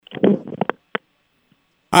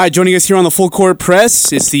All right, joining us here on the Full Court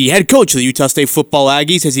Press is the head coach of the Utah State football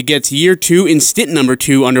Aggies as he gets year 2 in stint number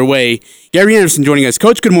 2 underway. Gary Anderson joining us.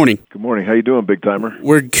 Coach, good morning. Good morning. How you doing, big timer?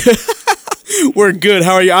 We're good. We're good.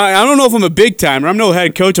 How are you? I don't know if I'm a big timer. I'm no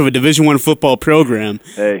head coach of a Division I football program.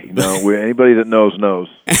 Hey, no, anybody that knows.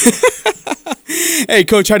 Hey,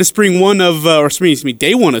 Coach, how did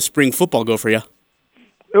day one of spring football go for you?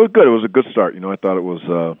 It was good. It was a good start. I thought it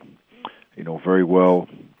was, very well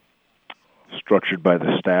structured by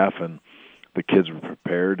the staff, and the kids were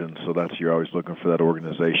prepared, and so you're always looking for that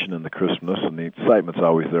organization and the crispness, and the excitement's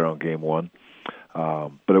always there on game one.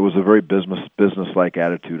 But it was a very business-like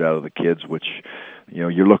attitude out of the kids, which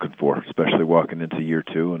you're looking for, especially walking into year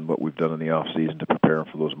 2 and what we've done in the off season to prepare them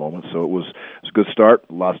for those moments. So it was a good start,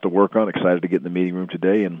 lots to work on. Excited to get in the meeting room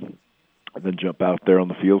today and then jump out there on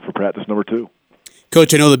the field for practice number 2.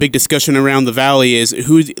 Coach, I know the big discussion around the Valley is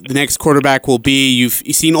who the next quarterback will be. You've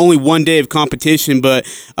seen only one day of competition, but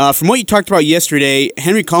from what you talked about yesterday,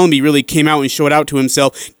 Henry Colomby really came out and showed out to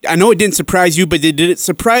himself. I know it didn't surprise you, but did it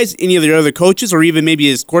surprise any of the other coaches or even maybe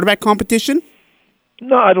his quarterback competition?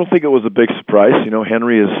 No, I don't think it was a big surprise.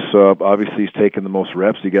 Henry is obviously he's taken the most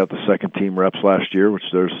reps. He got the second team reps last year, which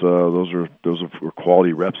those are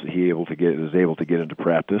quality reps that he is able to get into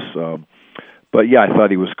practice. But yeah, I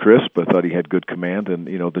thought he was crisp. I thought he had good command, and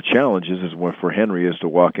the challenge is for Henry is to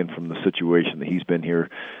walk in from the situation that he's been here,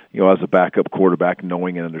 as a backup quarterback,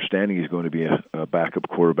 knowing and understanding he's going to be a backup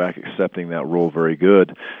quarterback, accepting that role very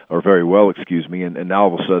well, and now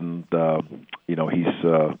all of a sudden,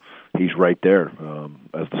 he's right there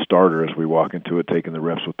as the starter as we walk into it, taking the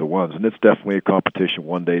reps with the ones. And it's definitely a competition.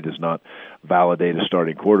 One day does not validate a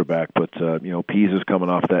starting quarterback, but Pease is coming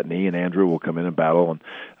off that knee, and Andrew will come in and battle,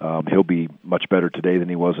 and he'll be much better today than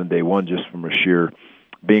he was in day one, just from a sheer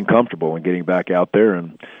being comfortable and getting back out there.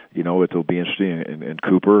 And it'll be interesting. And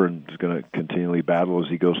Cooper is going to continually battle as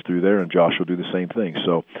he goes through there, and Josh will do the same thing.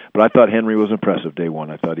 So, but I thought Henry was impressive day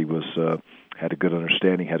one. I thought he was had a good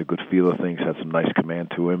understanding, had a good feel of things, had some nice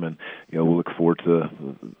command to him, and we'll look forward to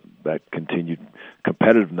that continued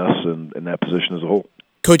competitiveness in that position as a whole.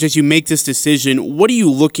 Coach, as you make this decision, what are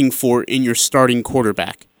you looking for in your starting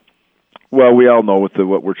quarterback? Well, we all know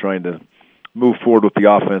what we're trying to move forward with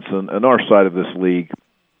the offense, and our side of this league,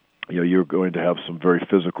 you're going to have some very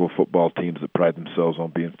physical football teams that pride themselves on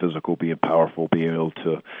being physical, being powerful, being able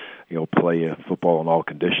to play football in all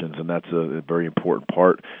conditions, and that's a very important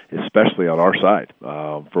part, especially on our side,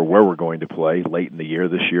 for where we're going to play late in the year.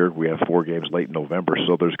 This year, we have 4 games late in November,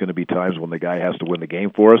 so there's going to be times when the guy has to win the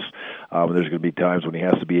game for us, and there's going to be times when he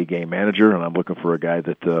has to be a game manager, and I'm looking for a guy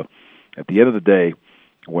that, at the end of the day,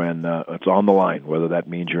 when it's on the line, whether that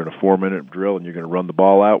means you're in a 4-minute drill and you're going to run the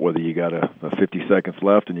ball out, whether you got a 50 seconds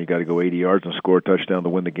left and you got to go 80 yards and score a touchdown to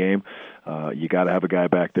win the game, you got to have a guy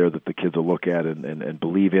back there that the kids will look at and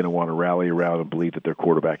believe in and want to rally around and believe that their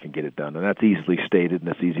quarterback can get it done. And that's easily stated, and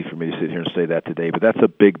it's easy for me to sit here and say that today, but that's a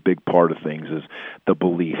big, big part of things is the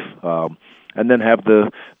belief. And then have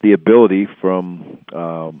the ability from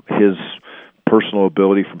his personal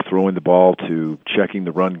ability, from throwing the ball to checking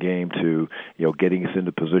the run game to getting us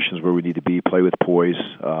into positions where we need to be, play with poise,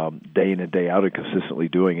 day in and day out, and consistently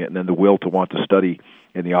doing it, and then the will to want to study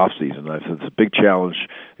in the off season. It's a big challenge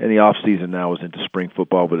in the off season now is into spring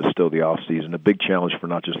football, but it's still the off season. A big challenge for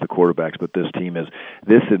not just the quarterbacks, but this team is.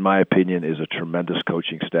 This, in my opinion, is a tremendous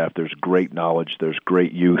coaching staff. There's great knowledge. There's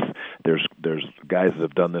great youth. There's guys that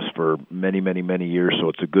have done this for many, many, many years. So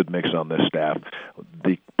it's a good mix on this staff.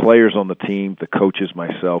 The players on the team, the coaches,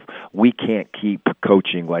 myself, we can't keep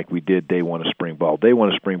coaching like we did day one of spring ball. Day one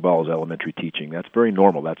of spring ball is elementary teaching. That's very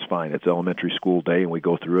normal. That's fine. It's elementary school day, and we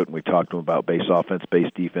go through it, and we talk to them about base offense, base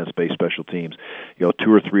defense, base special teams. 2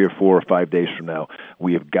 or 3 or 4 or 5 days from now,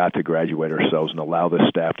 we have got to graduate ourselves and allow this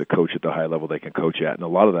staff to coach at the high level they can coach at. And a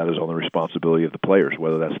lot of that is on the responsibility of the players,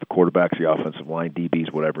 whether that's the quarterbacks, the offensive line,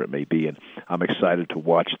 DBs, whatever it may be. And I'm excited to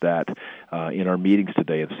watch that in our meetings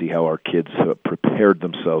today and see how our kids prepared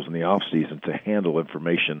themselves in the off season to handle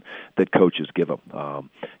information that coaches give them.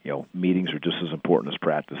 Meetings are just as important as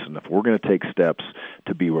practice, and if we're going to take steps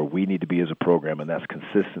to be where we need to be as a program, and that's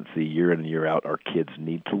consistency year in and year out, our kids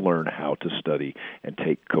need to learn how to study and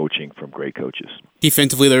take coaching from great coaches.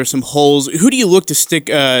 Defensively, there are some holes. Who do you look to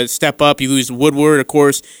step up? You lose Woodward, of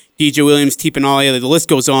course, DJ Williams, Tipanaya, the list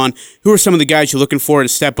goes on. Who are some of the guys you're looking for to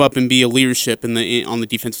step up and be a leadership on the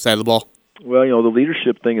defensive side of the ball? Well, the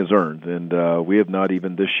leadership thing is earned, and we have not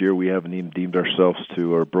even this year, we haven't even deemed ourselves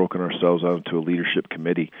to or broken ourselves out into a leadership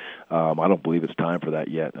committee. I don't believe it's time for that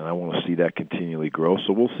yet, and I want to see that continually grow,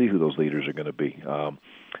 so we'll see who those leaders are going to be.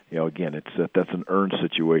 again, that's an earned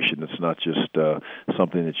situation. It's not just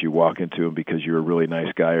something that you walk into and because you're a really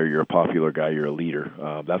nice guy or you're a popular guy, you're a leader.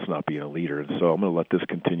 That's not being a leader. And so I'm going to let this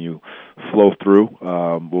continue flow through.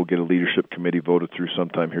 We'll get a leadership committee voted through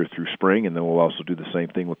sometime here through spring, and then we'll also do the same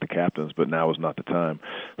thing with the captains. But now is not the time.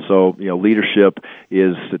 So leadership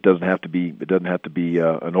it doesn't have to be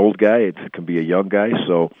an old guy. It can be a young guy.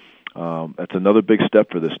 So that's another big step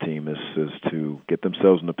for this team is to get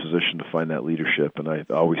themselves in a position to find that leadership. And I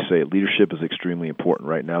always say leadership is extremely important.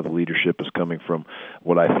 Right now the leadership is coming from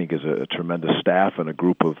what I think is a tremendous staff and a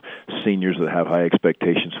group of seniors that have high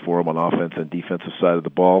expectations for them on offense and defensive side of the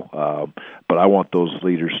ball. But I want those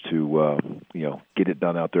leaders to get it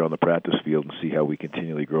done out there on the practice field and see how we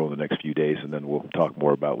continually grow in the next few days, and then we'll talk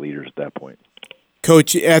more about leaders at that point.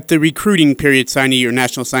 Coach, at the recruiting period signing or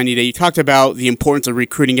National Signing Day, you talked about the importance of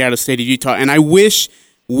recruiting out of the state of Utah, and I wish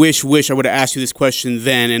I would have asked you this question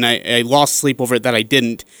then, and I lost sleep over it that I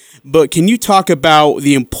didn't. But can you talk about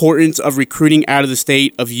the importance of recruiting out of the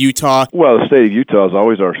state of Utah? Well, the state of Utah is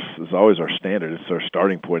always our standard. It's our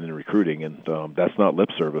starting point in recruiting, and that's not lip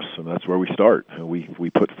service, and that's where we start. And we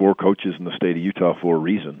put 4 coaches in the state of Utah for a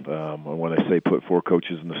reason. And when I say put 4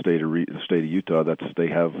 coaches in the state of Utah, that's they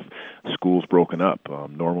have schools broken up.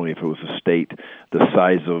 Normally, if it was a state the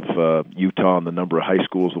size of Utah and the number of high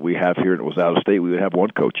schools that we have here, and it was out of state, we would have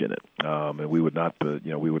 1 coach in it, and we would not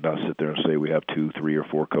sit there and say we have 2, 3, or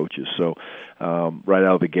 4 coaches. So right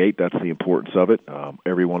out of the gate, that's the importance of it.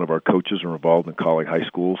 Every one of our coaches are involved in calling high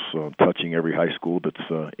schools, touching every high school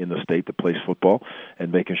that's in the state that plays football,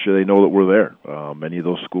 and making sure they know that we're there. Many of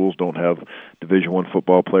those schools don't have Division I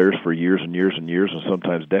football players for years and years and years, and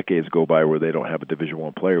sometimes decades go by where they don't have a Division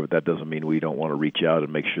I player, but that doesn't mean we don't want to reach out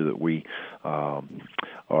and make sure that we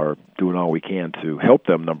are doing all we can to help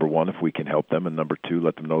them, number one, if we can help them, and number two,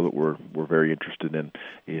 let them know that we're very interested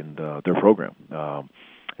in their program.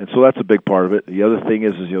 And so that's a big part of it. The other thing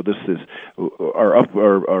is this is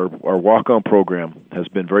our walk-on program has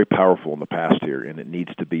been very powerful in the past here, and it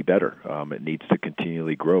needs to be better. It needs to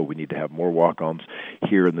continually grow. We need to have more walk-ons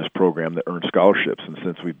here in this program that earn scholarships. And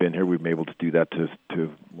since we've been here, we've been able to do that to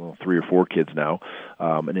 3 or 4 kids now,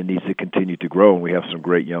 and it needs to continue to grow. And we have some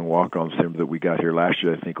great young walk-ons that we got here last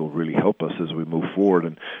year. I think will really help us as we move forward.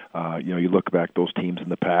 And you look back those teams in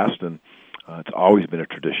the past, and it's always been a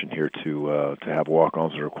tradition here to have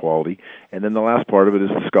walk-ons that are quality. And then the last part of it is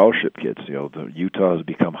the scholarship kids. Utah has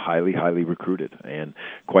become highly, highly recruited. And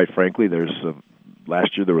quite frankly,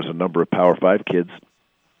 last year there was a number of Power 5 kids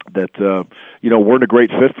that weren't a great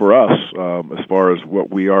fit for us as far as what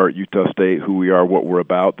we are at Utah State, who we are, what we're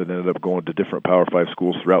about, that ended up going to different Power 5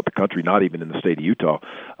 schools throughout the country, not even in the state of Utah.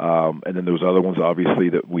 And then there was other ones, obviously,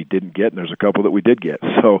 that we didn't get, and there's a couple that we did get.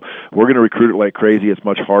 So we're going to recruit it like crazy. It's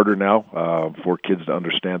much harder now for kids to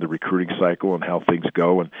understand the recruiting cycle and how things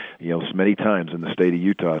go. And, so many times in the state of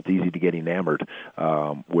Utah, it's easy to get enamored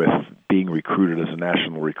with being recruited as a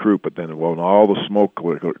national recruit, but then when all the smoke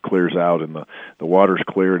clears out and the water's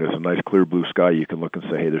clear and it's a nice clear blue sky, you can look and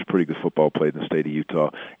say, hey, there's pretty good football played in the state of Utah,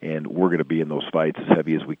 and we're going to be in those fights as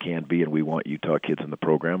heavy as we can be, and we want Utah kids in the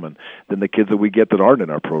program. And then the kids that we get that aren't in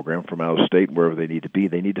our program from out of state, wherever they need to be,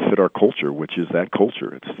 they need to fit our culture, which is that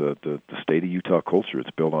culture. It's the state of Utah culture.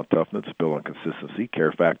 It's built on toughness, it's built on consistency,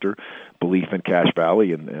 care factor, belief in Cache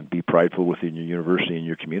Valley, and be prideful within your university and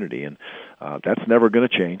your community. And that's never going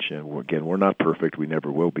to change. And we're not perfect. We never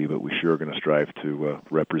will be, but we sure are going to strive to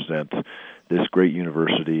represent this great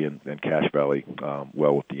university and Cache Valley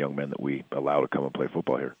well with the young men that we allow to come and play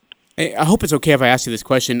football here. Hey, I hope it's okay if I ask you this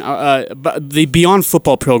question. But the Beyond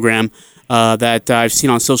Football program that I've seen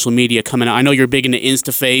on social media coming out, I know you're big into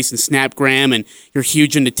InstaFace and Snapgram, and you're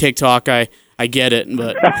huge into TikTok. I get it,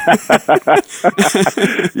 but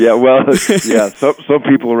some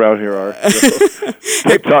people around here are. So.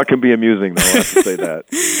 TikTok can be amusing, though. I have to say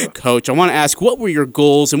that. So. Coach, I want to ask, what were your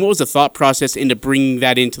goals and what was the thought process into bringing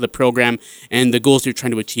that into the program and the goals you're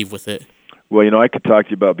trying to achieve with it? Well, I could talk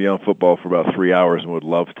to you about Beyond Football for about 3 hours and would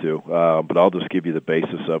love to, but I'll just give you the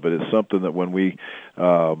basis of it. It's something that when we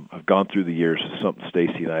have gone through the years, it's something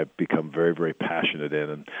Stacy and I have become very, very passionate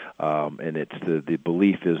in, and it's the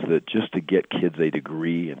belief is that just to get kids a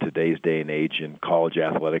degree in today's day and age in college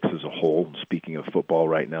athletics as a whole, speaking of football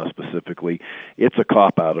right now specifically, it's a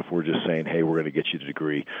cop-out if we're just saying, hey, we're going to get you the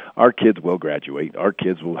degree. Our kids will graduate. Our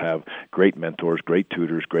kids will have great mentors, great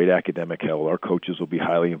tutors, great academic help. Our coaches will be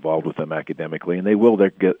highly involved with them academically, and they will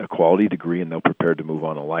get a quality degree, and they're prepared to move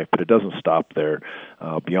on in life. But it doesn't stop there.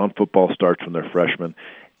 Beyond Football starts from their freshmen,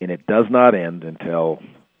 and it does not end until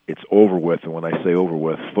it's over with. And when I say over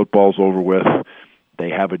with, football's over with, they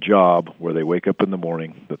have a job where they wake up in the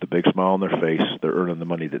morning with a big smile on their face. They're earning the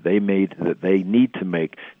money that they made, that they need to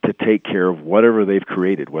make to take care of whatever they've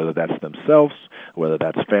created, whether that's themselves, whether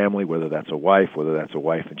that's family, whether that's a wife, whether that's a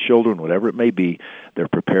wife and children, whatever it may be. They're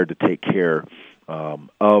prepared to take care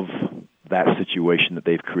of that situation that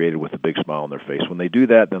they've created with a big smile on their face. When they do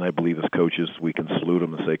that, then I believe as coaches we can salute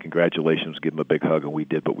them and say congratulations, give them a big hug, and we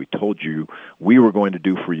did what we told you we were going to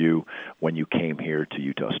do for you when you came here to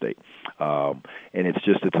Utah State. And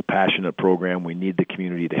it's a passionate program. We need the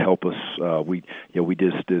community to help us. We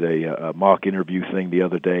just did a mock interview thing the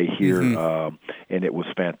other day here, and it was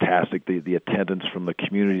fantastic. The attendance from the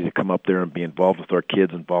community to come up there and be involved with our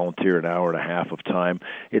kids and volunteer an hour and a half of time,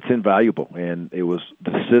 it's invaluable. And it was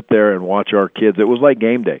to sit there and watch our kids. It was like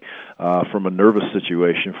game day from a nervous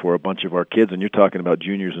situation for a bunch of our kids. And you're talking about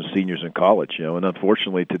juniors and seniors in college, And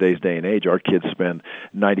unfortunately, today's day and age, our kids spend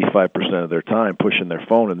 95% of their time pushing their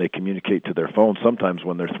phone, and they communicate to their phone sometimes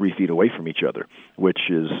when they're 3 feet away from each other, which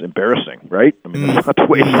is embarrassing, right? I mean, that's not the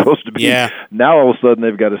way it's supposed to be. Yeah. Now all of a sudden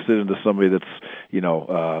they've got to sit into somebody that's,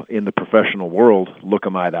 in the professional world, look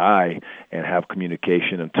them eye to eye and have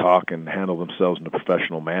communication and talk and handle themselves in a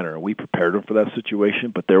professional manner. And we prepared them for that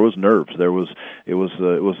situation, but there was nerves. It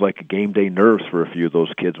was like a game day nerves for a few of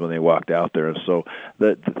those kids when they walked out there. And so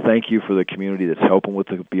thank you for the community that's helping with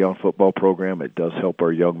the Beyond Football program. It does help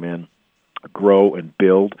our young men grow and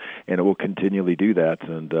build, and it will continually do that.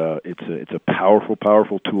 And it's a powerful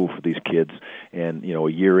tool for these kids. And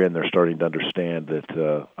a year in, they're starting to understand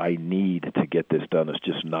that I need to get this done. It's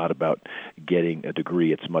just not about getting a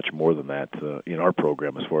degree. It's much more than that in our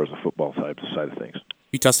program as far as the football side of things.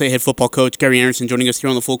 Utah State head football coach Gary Anderson joining us here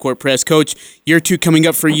on the Full Court Press. Coach, year 2 coming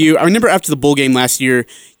up for you. I remember after the bowl game last year,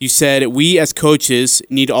 you said we as coaches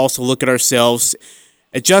need to also look at ourselves,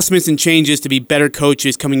 adjustments and changes to be better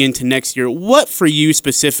coaches coming into next year. What for you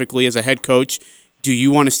specifically as a head coach do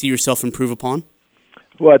you want to see yourself improve upon?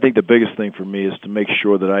 Well, I think the biggest thing for me is to make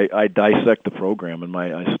sure that I dissect the program, and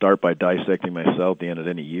I start by dissecting myself at the end of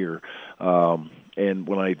any year. And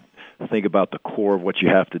when I think about the core of what you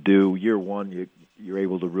have to do, year one, you're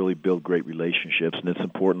able to really build great relationships, and it's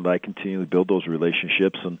important that I continually build those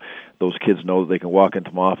relationships, and those kids know that they can walk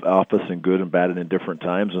into my office in good and bad and indifferent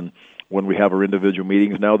times, and when we have our individual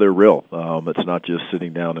meetings now, they're real. It's not just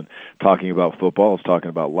sitting down and talking about football, it's talking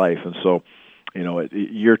about life. And so,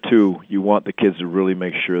 year 2, you want the kids to really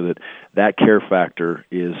make sure that care factor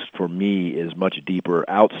is much deeper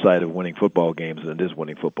outside of winning football games than it is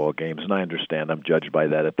winning football games. And I understand I'm judged by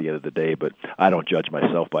that at the end of the day, but I don't judge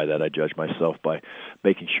myself by that. I judge myself by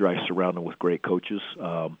making sure I surround them with great coaches.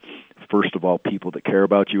 First of all, people that care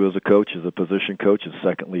about you as a coach, as a position coach, and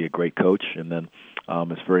secondly, a great coach. And then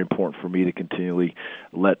it's very important for me to continually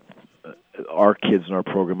let our kids in our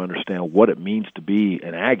program understand what it means to be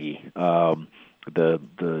an Aggie,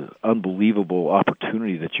 the unbelievable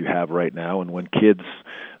opportunity that you have right now. And when kids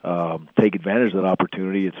take advantage of that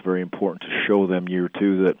opportunity, it's very important to show them year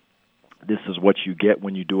 2 that this is what you get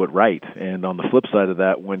when you do it right. And on the flip side of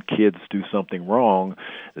that, when kids do something wrong,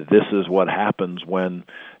 this is what happens when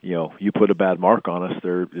you put a bad mark on us.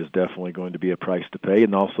 There is definitely going to be a price to pay,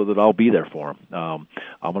 and also that I'll be there for them.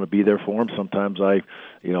 I'm going to be there for them. Sometimes I'm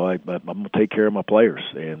going to take care of my players,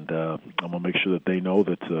 and I'm going to make sure that they know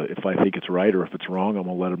that if I think it's right or if it's wrong, I'm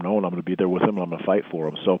going to let them know, and I'm going to be there with them, and I'm going to fight for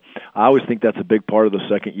them. So I always think that's a big part of the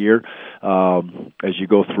second year as you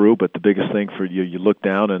go through. But the biggest thing for you look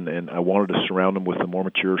down, and I wanted to surround them with a more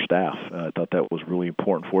mature staff. I thought that was really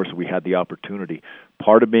important for us. We had the opportunity.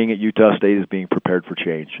 Part of being at Utah State is being prepared for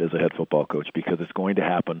change as a head football coach, because it's going to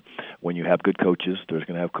happen when you have good coaches. There's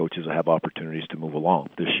going to have coaches that have opportunities to move along.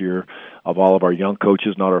 This year, of all of our young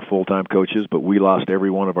coaches, not our full-time coaches, but we lost every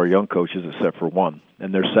one of our young coaches except for one,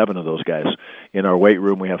 and there's 7 of those guys. In our weight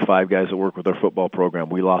room, we have 5 guys that work with our football program.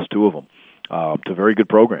 We lost 2 of them. To very good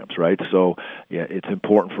programs, right? So, yeah, it's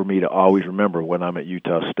important for me to always remember when I'm at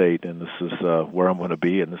Utah State, and this is where I'm going to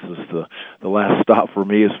be, and this is the last stop for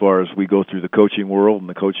me as far as we go through the coaching world and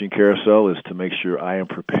the coaching carousel, is to make sure I am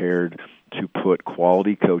prepared to put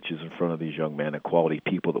quality coaches in front of these young men and quality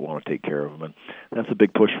people that want to take care of them. And that's a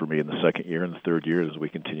big push for me in the second year and the third year as we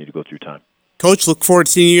continue to go through time. Coach, look forward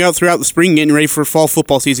to seeing you out throughout the spring, getting ready for fall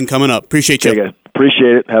football season coming up. Appreciate you. Okay, guys.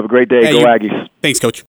 Appreciate it. Have a great day. Go Aggies. Thanks, Coach.